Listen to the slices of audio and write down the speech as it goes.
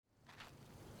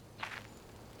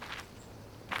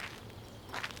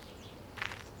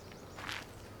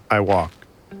I walk.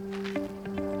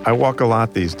 I walk a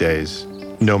lot these days,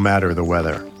 no matter the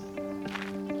weather.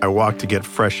 I walk to get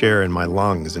fresh air in my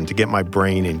lungs and to get my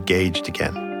brain engaged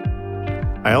again.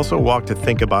 I also walk to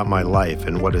think about my life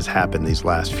and what has happened these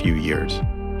last few years.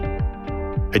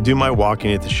 I do my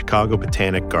walking at the Chicago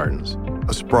Botanic Gardens,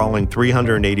 a sprawling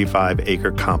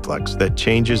 385-acre complex that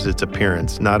changes its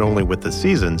appearance not only with the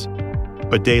seasons,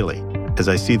 but daily, as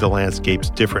I see the landscapes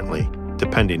differently,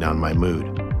 depending on my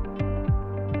mood.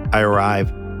 I arrive,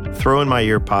 throw in my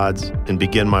earpods, and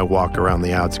begin my walk around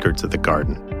the outskirts of the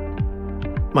garden.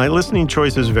 My listening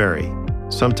choices vary.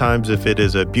 Sometimes if it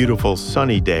is a beautiful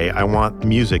sunny day, I want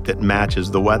music that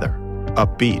matches the weather,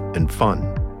 upbeat and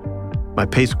fun. My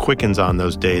pace quickens on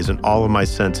those days and all of my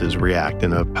senses react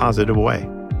in a positive way.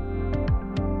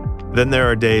 Then there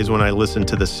are days when I listen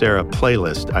to the Sarah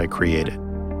playlist I created.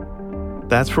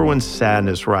 That's for when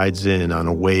sadness rides in on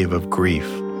a wave of grief,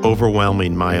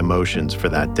 overwhelming my emotions for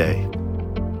that day.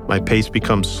 My pace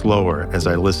becomes slower as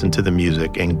I listen to the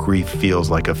music, and grief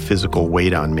feels like a physical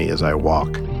weight on me as I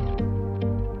walk.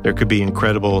 There could be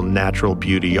incredible natural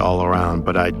beauty all around,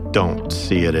 but I don't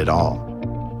see it at all.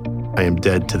 I am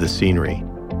dead to the scenery.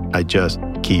 I just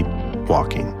keep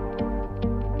walking.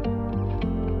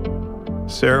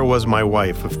 Sarah was my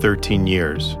wife of 13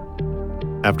 years.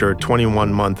 After a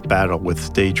 21-month battle with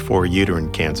stage 4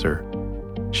 uterine cancer,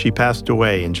 she passed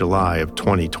away in July of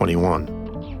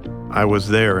 2021. I was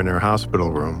there in her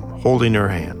hospital room, holding her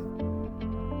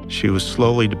hand. She was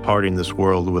slowly departing this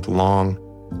world with long,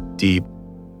 deep,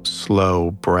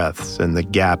 slow breaths and the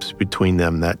gaps between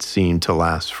them that seemed to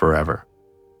last forever.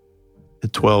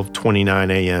 At 12:29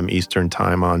 a.m. Eastern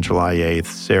Time on July 8th,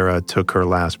 Sarah took her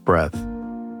last breath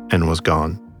and was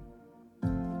gone.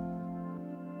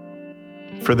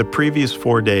 For the previous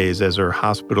 4 days, as her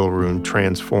hospital room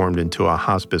transformed into a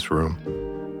hospice room,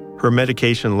 her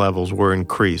medication levels were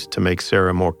increased to make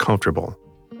Sarah more comfortable,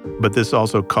 but this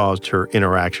also caused her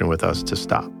interaction with us to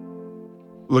stop.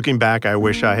 Looking back, I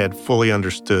wish I had fully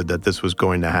understood that this was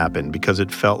going to happen because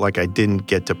it felt like I didn't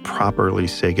get to properly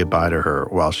say goodbye to her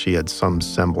while she had some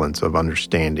semblance of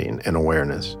understanding and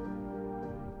awareness.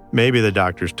 Maybe the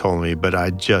doctors told me, but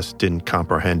I just didn't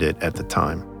comprehend it at the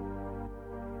time.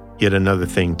 Yet another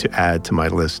thing to add to my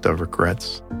list of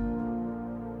regrets.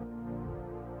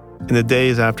 In the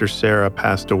days after Sarah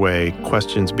passed away,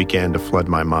 questions began to flood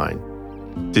my mind.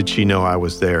 Did she know I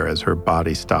was there as her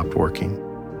body stopped working?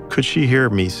 Could she hear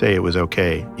me say it was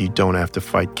okay, you don't have to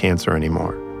fight cancer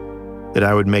anymore? That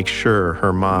I would make sure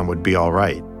her mom would be all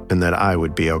right and that I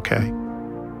would be okay.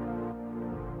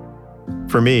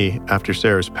 For me, after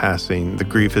Sarah's passing, the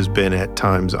grief has been at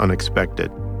times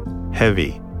unexpected,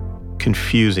 heavy,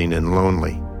 confusing, and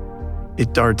lonely.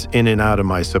 It darts in and out of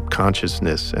my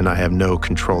subconsciousness, and I have no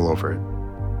control over it.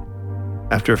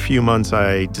 After a few months,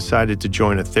 I decided to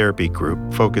join a therapy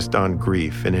group focused on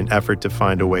grief in an effort to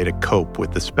find a way to cope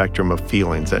with the spectrum of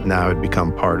feelings that now had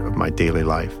become part of my daily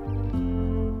life.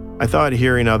 I thought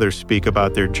hearing others speak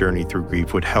about their journey through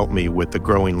grief would help me with the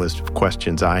growing list of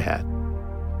questions I had.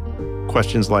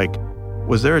 Questions like,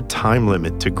 was there a time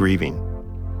limit to grieving?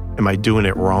 Am I doing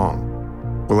it wrong?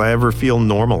 Will I ever feel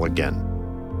normal again?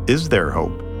 Is there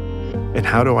hope? And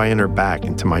how do I enter back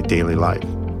into my daily life?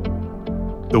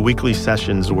 The weekly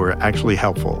sessions were actually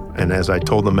helpful, and as I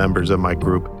told the members of my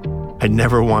group, I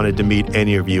never wanted to meet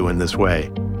any of you in this way,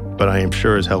 but I am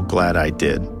sure as hell glad I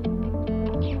did.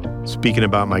 Speaking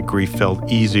about my grief felt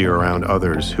easier around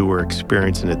others who were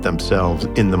experiencing it themselves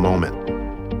in the moment.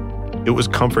 It was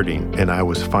comforting, and I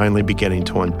was finally beginning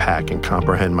to unpack and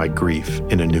comprehend my grief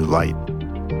in a new light.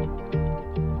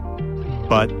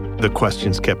 But the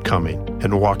questions kept coming,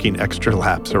 and walking extra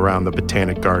laps around the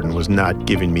Botanic Garden was not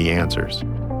giving me answers.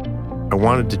 I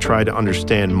wanted to try to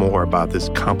understand more about this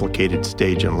complicated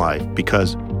stage in life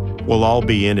because we'll all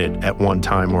be in it at one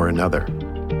time or another.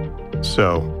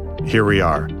 So, here we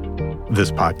are, this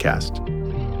podcast.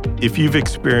 If you've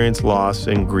experienced loss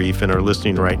and grief and are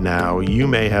listening right now, you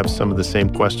may have some of the same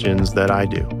questions that I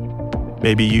do.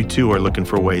 Maybe you too are looking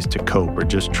for ways to cope or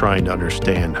just trying to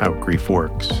understand how grief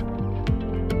works.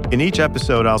 In each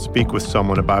episode, I'll speak with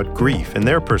someone about grief and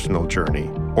their personal journey,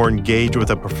 or engage with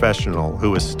a professional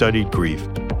who has studied grief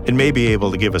and may be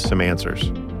able to give us some answers.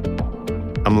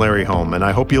 I'm Larry Holm, and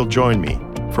I hope you'll join me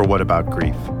for What About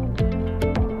Grief?